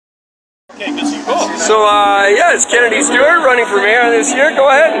So, yeah, it's Kennedy Stewart running for mayor this year. Go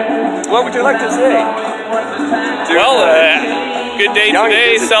ahead. What would you like to say? Well, good day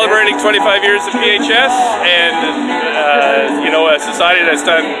today, celebrating 25 years of PHS, and, you know, a society that's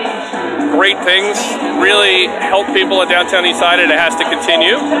done great things, really helped people in downtown Eastside, and it has to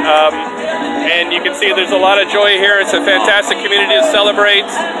continue. And you can see there's a lot of joy here. It's a fantastic community to celebrate,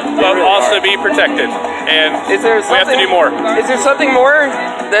 but also be protected. And we have to do more. Is there something more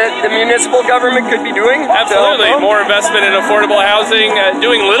that the municipal government could be doing? Absolutely. More investment in affordable housing,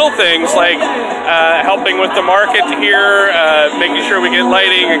 doing little things like helping with the market here, making sure we get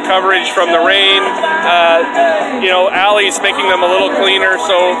lighting and coverage from the rain, you know, alleys, making them a little cleaner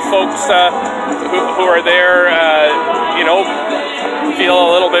so folks who are there, you know, feel a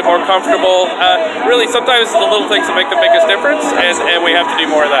little bit more comfortable. Really, sometimes it's the little things that make the biggest difference, and we have to do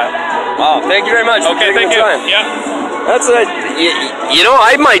more of that. Wow, thank you very much. Okay, thank you. Time. Yeah. That's a, you know,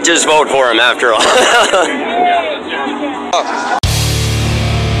 I might just vote for him after all.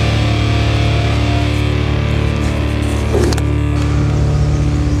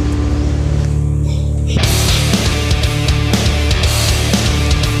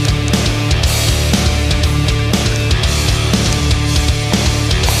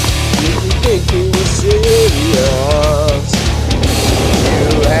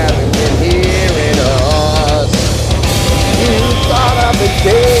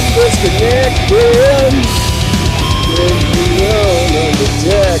 Disconnected, when you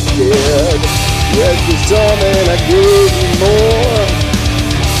undetected. Yes, there's something I gave you more.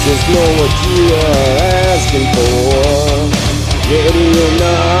 Just know what you are asking for. Ready or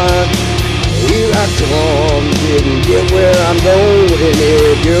not, here I come. Didn't get where I'm going,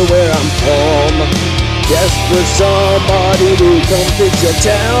 if you're where I'm from. Just for somebody to come fix your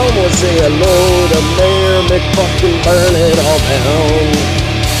town, or say hello to Mayor McFucking burn it all down.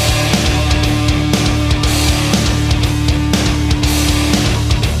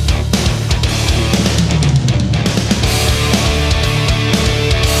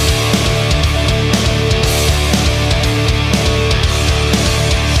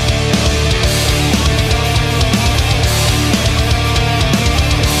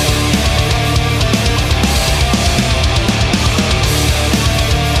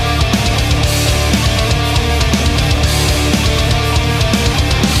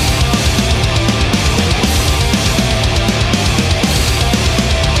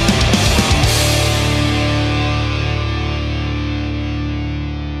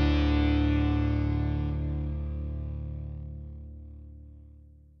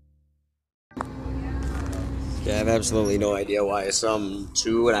 I have absolutely no idea why some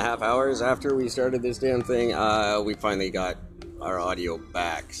 2.5 hours after we started this damn thing, we finally got our audio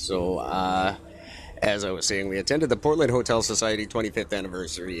back. So, as I was saying, we attended the Portland Hotel Society 25th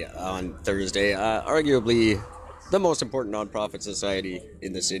anniversary on Thursday, arguably the most important nonprofit society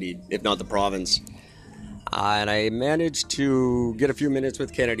in the city, if not the province. And I managed to get a few minutes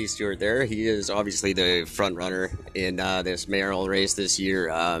with Kennedy Stewart there. He is obviously the front runner in this mayoral race this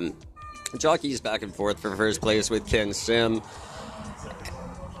year. Jockeys back and forth for first place with Ken Sim,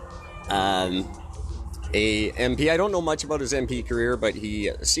 a MP. I don't know much about his MP career, but he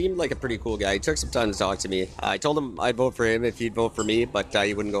seemed like a pretty cool guy. He took some time to talk to me. I told him I'd vote for him if he'd vote for me, but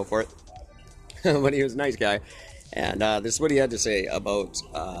he wouldn't go for it. But he was a nice guy. And this is what he had to say about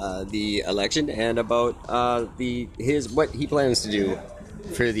the election and about what he plans to do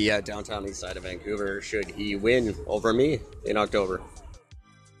for the downtown east side of Vancouver should he win over me in October.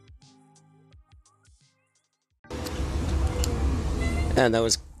 And that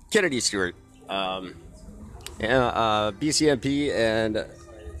was Kennedy Stewart, BCMP and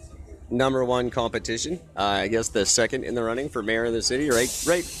 #1 competition. I guess the second in the running for mayor of the city,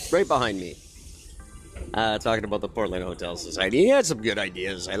 right behind me. Talking about the Portland Hotel Society, he had some good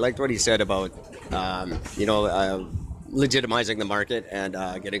ideas. I liked what he said about, legitimizing the market and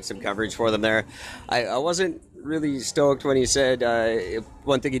getting some coverage for them there. I wasn't really stoked when he said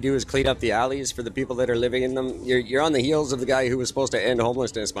one thing you do is clean up the alleys for the people that are living in them. You're on the heels of the guy who was supposed to end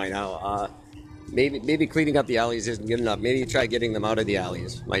homelessness by now. Maybe cleaning up the alleys isn't good enough. Maybe try getting them out of the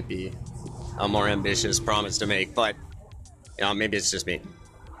alleys might be a more ambitious promise to make, but maybe it's just me.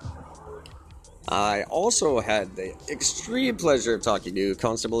 I also had the extreme pleasure of talking to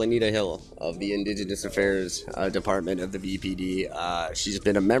Constable Anita Hill of the Indigenous Affairs Department of the VPD. She's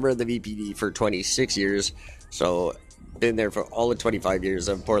been a member of the VPD for 26 years, so been there for all the 25 years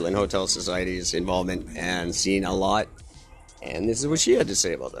of Portland Hotel Society's involvement and seen a lot. And this is what she had to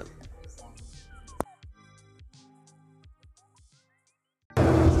say about that.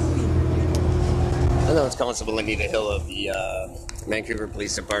 Hello, it's Constable Anita Hill of the Vancouver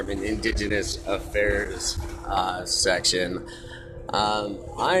Police Department Indigenous Affairs section.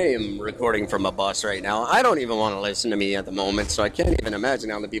 I am recording from a bus right now. I don't even want to listen to me at the moment, so I can't even imagine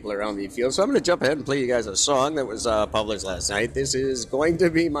how the people around me feel. So I'm going to jump ahead and play you guys a song that was published last night. This is going to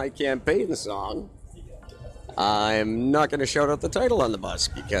be my campaign song. I'm not going to shout out the title on the bus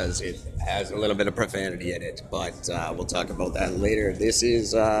because it has a little bit of profanity in it, but we'll talk about that later. This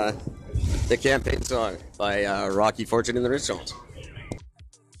is the campaign song by Rocky Fortune and the Richtones.